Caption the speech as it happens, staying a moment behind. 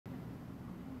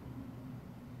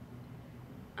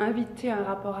inviter un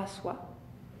rapport à soi,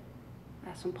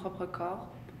 à son propre corps,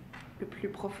 le plus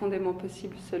profondément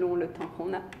possible selon le temps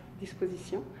qu'on a à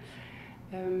disposition.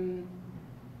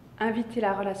 Inviter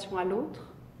la relation à l'autre,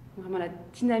 vraiment la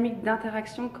dynamique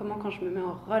d'interaction, comment quand je me mets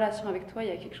en relation avec toi, il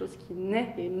y a quelque chose qui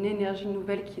naît, il y a une énergie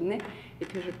nouvelle qui naît et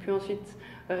que je peux ensuite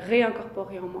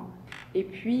réincorporer en moi. Et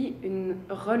puis une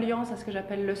reliance à ce que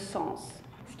j'appelle le sens,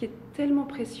 ce qui est tellement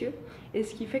précieux et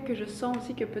ce qui fait que je sens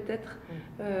aussi que peut-être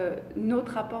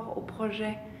notre rapport au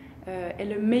projet est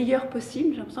le meilleur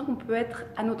possible. J'ai l'impression qu'on peut être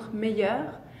à notre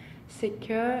meilleur. C'est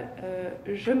que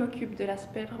je m'occupe de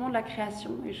l'aspect vraiment de la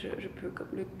création et je peux comme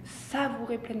le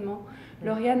savourer pleinement.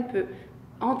 Laurie-Anne peut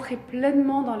entrer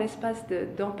pleinement dans l'espace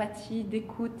d'empathie,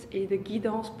 d'écoute et de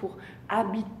guidance pour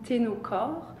habiter nos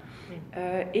corps.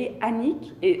 Et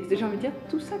Annick, et j'ai envie de dire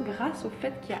tout ça grâce au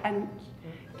fait qu'il y a Annick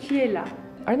qui est là.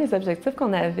 Un des objectifs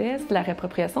qu'on avait, c'est la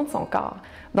réappropriation de son corps.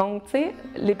 Donc, tu sais,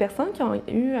 les personnes qui ont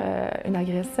eu une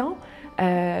agression,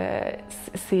 le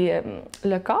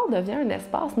corps devient un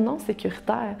espace non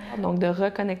sécuritaire. Donc, de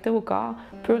reconnecter au corps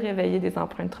peut réveiller des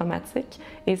empreintes traumatiques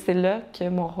et c'est là que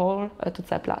mon rôle a toute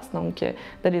sa place. Donc,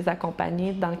 de les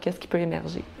accompagner dans ce qui peut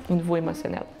émerger au niveau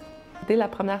émotionnel. Dès la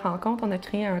première rencontre, on a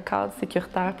créé un cadre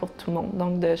sécuritaire pour tout le monde.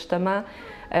 Donc, justement,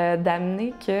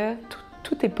 d'amener que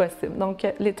tout est possible. Donc,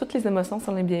 toutes les émotions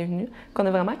sont les bienvenues. Qu'on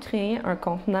a vraiment créé un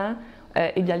contenant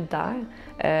égalitaire.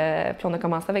 Puis on a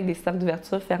commencé avec des cercles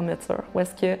d'ouverture-fermeture, où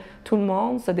est-ce que tout le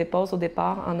monde se dépose au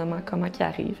départ en nommant comment il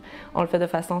arrive. On le fait de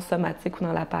façon somatique ou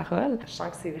dans la parole. Je sens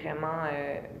que c'est vraiment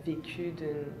vécu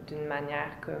d'une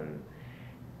manière comme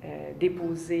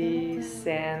déposée,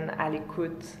 saine, à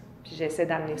l'écoute. Puis j'essaie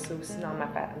d'amener ça aussi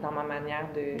dans ma manière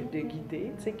de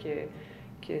guider, tu sais, que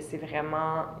c'est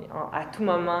vraiment, à tout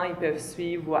moment, ils peuvent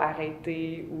suivre ou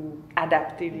arrêter ou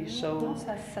adapter les choses. Non,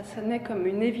 ça sonnait comme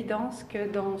une évidence que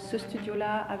dans ce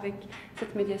studio-là, avec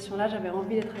cette médiation-là, j'avais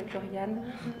envie d'être avec Laurie-Anne,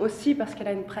 aussi parce qu'elle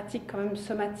a une pratique quand même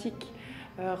somatique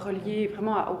reliée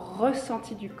vraiment au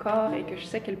ressenti du corps et que je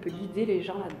sais qu'elle peut guider les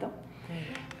gens là-dedans.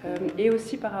 Et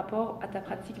aussi par rapport à ta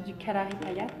pratique du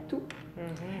Kalaripayattu,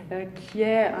 qui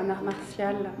est un art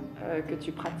martial que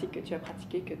tu pratiques, que tu as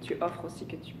pratiqué, que tu offres aussi,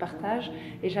 que tu partages.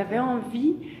 Et j'avais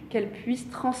envie qu'elle puisse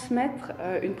transmettre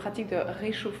une pratique de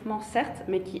réchauffement, certes,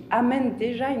 mais qui amène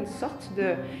déjà une sorte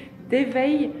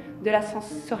d'éveil de la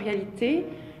sensorialité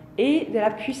et de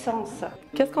la puissance.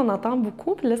 Qu'est-ce qu'on entend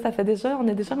beaucoup? Puis là, on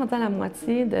est déjà rendu à la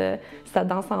moitié de ça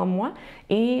danse en moi.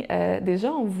 Et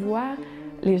déjà, on voit...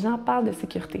 Les gens parlent de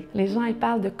sécurité, les gens ils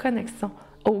parlent de connexion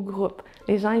au groupe,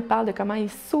 les gens ils parlent de comment ils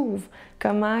s'ouvrent,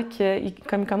 comment ils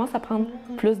commencent à prendre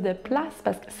plus de place,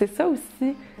 parce que c'est ça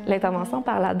aussi l'intervention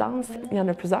par la danse. Il y en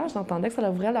a plusieurs, j'entendais que ça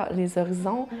leur ouvrait les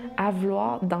horizons à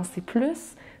vouloir danser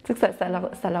plus, tu sais, que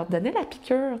ça leur donnait la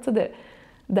piqûre, tu sais,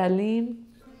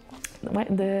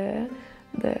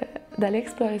 d'aller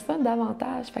explorer ça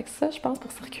davantage. Fait que ça, je pense,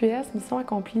 pour Circuit-Est, mission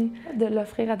accomplie, de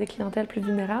l'offrir à des clientèles plus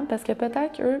vulnérables, parce que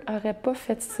peut-être qu'eux n'auraient pas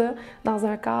fait ça dans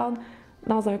un cadre,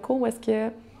 dans un cours où est-ce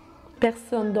que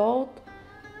personne d'autre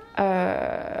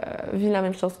vit la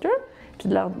même chose qu'eux, puis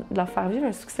de leur faire vivre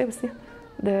un succès aussi,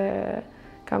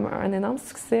 comme un énorme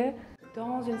succès.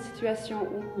 Dans une situation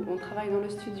où on travaille dans le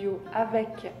studio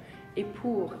avec et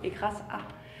pour et grâce à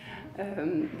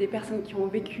des personnes qui ont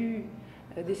vécu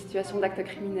des situations d'actes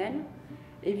criminels,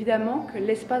 évidemment que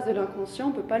l'espace de l'inconscient, on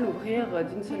ne peut pas l'ouvrir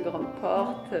d'une seule grande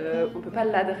porte, on ne peut pas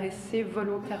l'adresser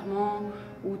volontairement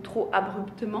ou trop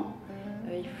abruptement.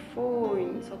 Il faut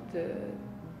une sorte de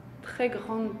très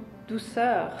grande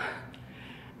douceur,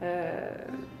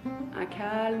 un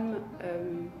calme.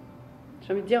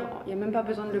 J'ai envie de dire, il n'y a même pas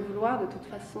besoin de le vouloir, de toute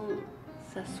façon,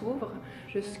 ça s'ouvre.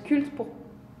 Je sculpte pour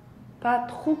pas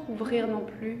trop ouvrir non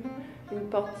plus une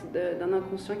porte d'un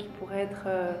inconscient qui pourrait être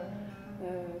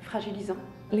fragilisant.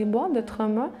 Les boîtes de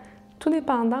trauma, tout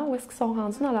dépendant où est-ce qu'ils sont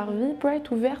rendus dans leur vie, peut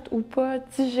être ouvertes ou pas,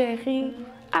 digérées,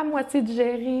 à moitié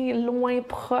digérées, loin,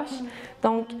 proche.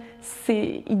 Donc,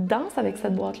 ils dansent avec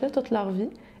cette boîte-là toute leur vie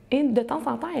et de temps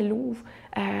en temps, elle l'ouvre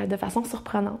de façon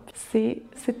surprenante. C'est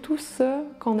tout ça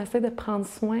qu'on essaie de prendre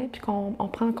soin puis qu'on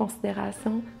prend en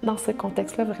considération dans ce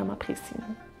contexte-là vraiment précis.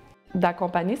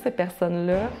 D'accompagner ces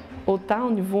personnes-là, autant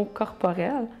au niveau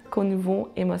corporel qu'au niveau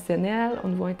émotionnel, au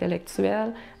niveau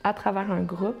intellectuel, à travers un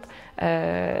groupe.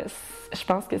 Je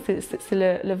pense que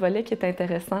c'est le volet qui est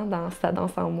intéressant dans Ça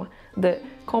danse en moi, de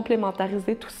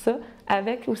complémentariser tout ça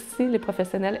avec aussi les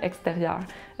professionnels extérieurs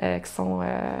qui sont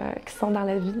dans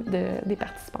la vie des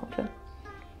participantes.